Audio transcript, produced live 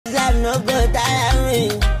life no go tire me.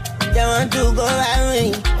 They want to go around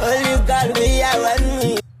me. Only God be around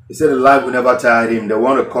me. He said the life will never tire him. They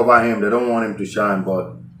want to cover him. They don't want him to shine,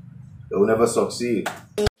 but they will never succeed.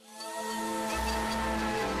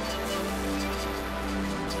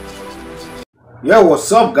 Yo,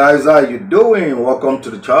 what's up guys? How you doing? Welcome to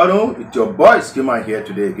the channel. It's your boy Skimmer here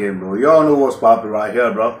today again, bro. You all know what's popping right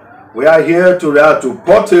here, bro. We are here to react to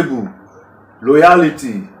Portable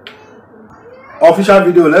Loyalty official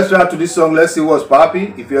video. Let's react to this song. Let's see what's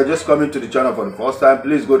popping. If you're just coming to the channel for the first time,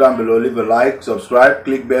 please go down below, leave a like, subscribe,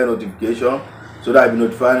 click bell notification so that I'll be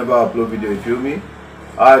notified whenever I upload video. You feel me?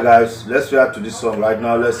 Alright guys, let's react to this song right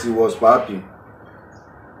now. Let's see what's popping.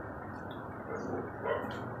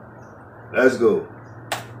 Let's go.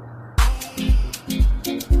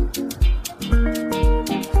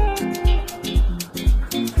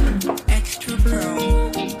 Extra Pro.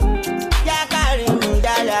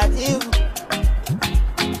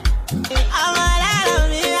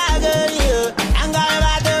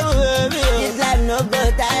 This life no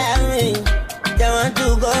go tire me. They want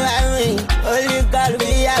to go around me. Only God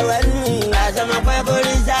be around me. As I'm a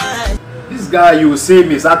police. This guy, you will see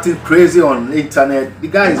him, is acting crazy on the internet. The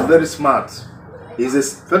guy is very smart.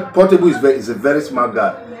 Portable is a very smart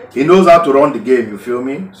guy. He knows how to run the game, you feel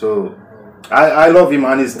me? So I love him,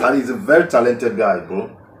 and he's a very talented guy,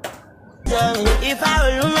 bro. If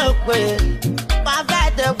I will look with my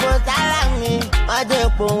father put me, I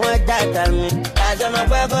don't put what that on me. As I'm a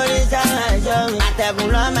police, I take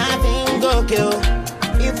my finger kill.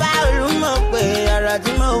 If I will look with a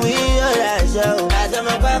ratimo, we are show. As I'm a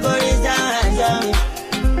police,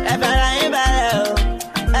 if I ain't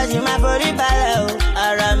bad, as you my body bad,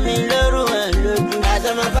 around me, little as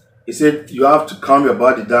I'm a. He said you have to calm your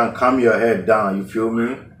body down, calm your head down, you feel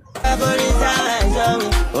me?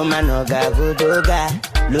 Oh man, no ga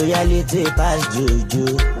loyalty pass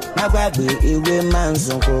juju. My baby, we man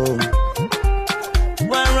so cool.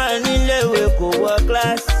 One running away, go work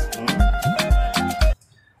class.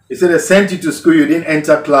 He said they sent you to school, you didn't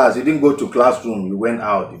enter class, you didn't go to classroom, you went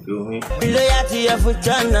out, you feel me? Loyalty of a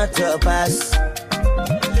turn not to pass.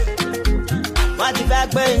 What if I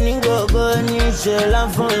burn go ni shell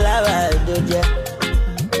from lava doja?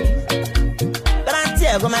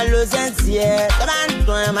 Come on, lose and see it. Come on,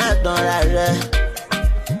 don't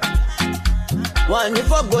one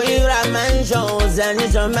for going around mansions and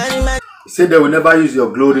it's a money. He said they will never use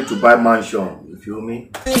your glory to buy mansion, you feel me?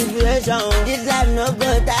 This life no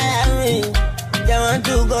go tire me. They want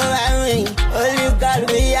to go around me. Only God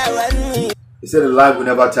be around me. He said the life will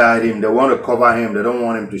never tire him. They want to cover him. They don't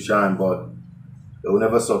want him to shine, but they will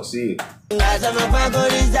never succeed. As I'm a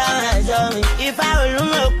police, if I will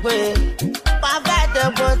look with my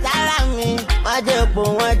father put me, I don't put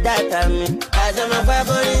what that on me. As I'm a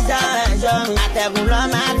police, I take my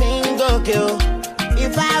finger kill.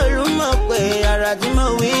 If I will look with a ratimo,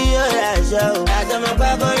 we are show. As I'm a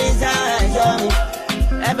police, if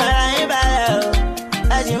I ain't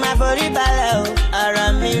bad, as you my body bad,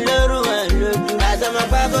 around me, little and as I'm a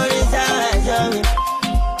police,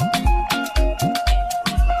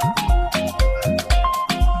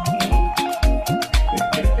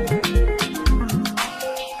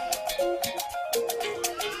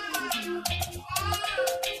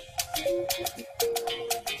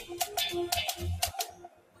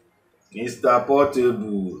 Mr.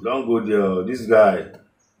 Portable, don't go there. This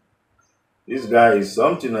guy is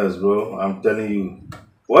something else, bro. I'm telling you.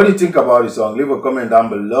 What do you think about this song? Leave a comment down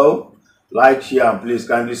below. Like, share, and please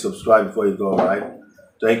kindly subscribe before you go, alright?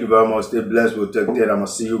 Thank you very much. Stay blessed. We'll take care. I'm going to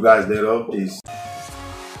see you guys later. Peace.